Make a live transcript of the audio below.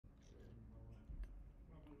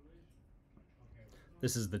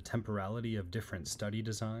This is the temporality of different study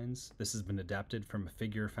designs. This has been adapted from a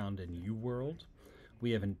figure found in UWorld. We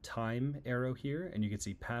have a time arrow here, and you can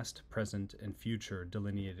see past, present, and future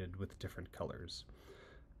delineated with different colors.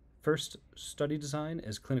 First study design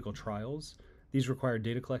is clinical trials. These require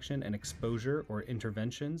data collection and exposure or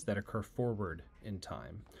interventions that occur forward in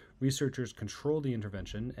time. Researchers control the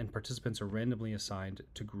intervention, and participants are randomly assigned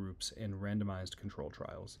to groups in randomized control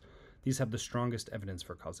trials. These have the strongest evidence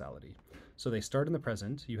for causality. So they start in the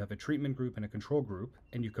present, you have a treatment group and a control group,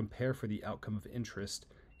 and you compare for the outcome of interest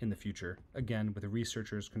in the future, again with the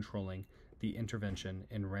researchers controlling the intervention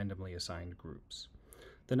in randomly assigned groups.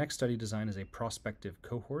 The next study design is a prospective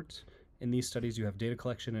cohort. In these studies, you have data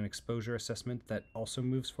collection and exposure assessment that also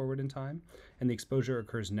moves forward in time, and the exposure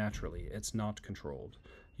occurs naturally. It's not controlled.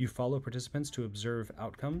 You follow participants to observe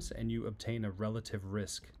outcomes, and you obtain a relative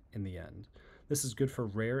risk in the end. This is good for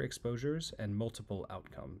rare exposures and multiple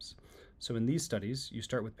outcomes. So in these studies, you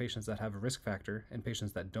start with patients that have a risk factor and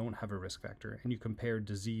patients that don't have a risk factor, and you compare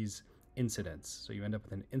disease incidence. So you end up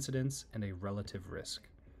with an incidence and a relative risk.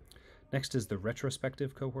 Next is the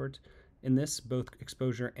retrospective cohort. In this, both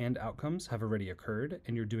exposure and outcomes have already occurred,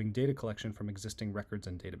 and you're doing data collection from existing records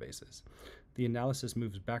and databases. The analysis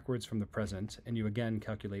moves backwards from the present, and you again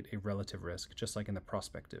calculate a relative risk, just like in the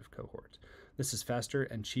prospective cohort. This is faster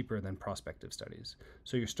and cheaper than prospective studies.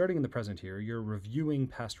 So you're starting in the present here, you're reviewing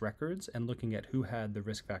past records and looking at who had the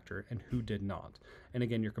risk factor and who did not. And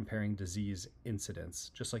again, you're comparing disease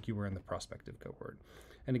incidence, just like you were in the prospective cohort.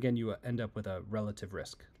 And again, you end up with a relative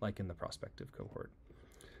risk, like in the prospective cohort.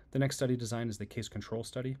 The next study design is the case control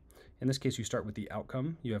study. In this case, you start with the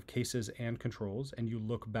outcome. You have cases and controls, and you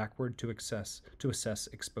look backward to assess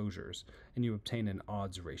exposures, and you obtain an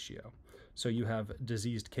odds ratio. So you have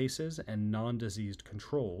diseased cases and non-diseased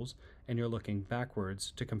controls, and you're looking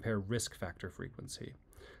backwards to compare risk factor frequency.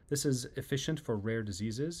 This is efficient for rare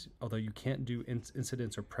diseases, although you can't do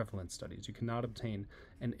incidence or prevalence studies. You cannot obtain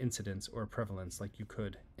an incidence or a prevalence like you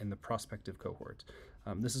could in the prospective cohort.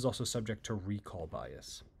 This is also subject to recall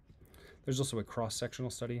bias. There's also a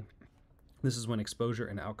cross-sectional study. This is when exposure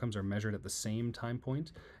and outcomes are measured at the same time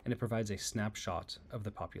point, and it provides a snapshot of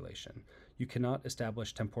the population. You cannot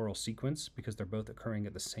establish temporal sequence because they're both occurring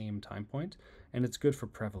at the same time point, and it's good for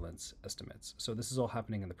prevalence estimates. So this is all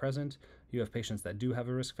happening in the present. You have patients that do have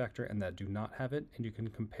a risk factor and that do not have it, and you can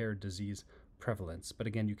compare disease prevalence. But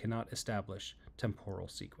again, you cannot establish temporal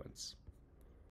sequence.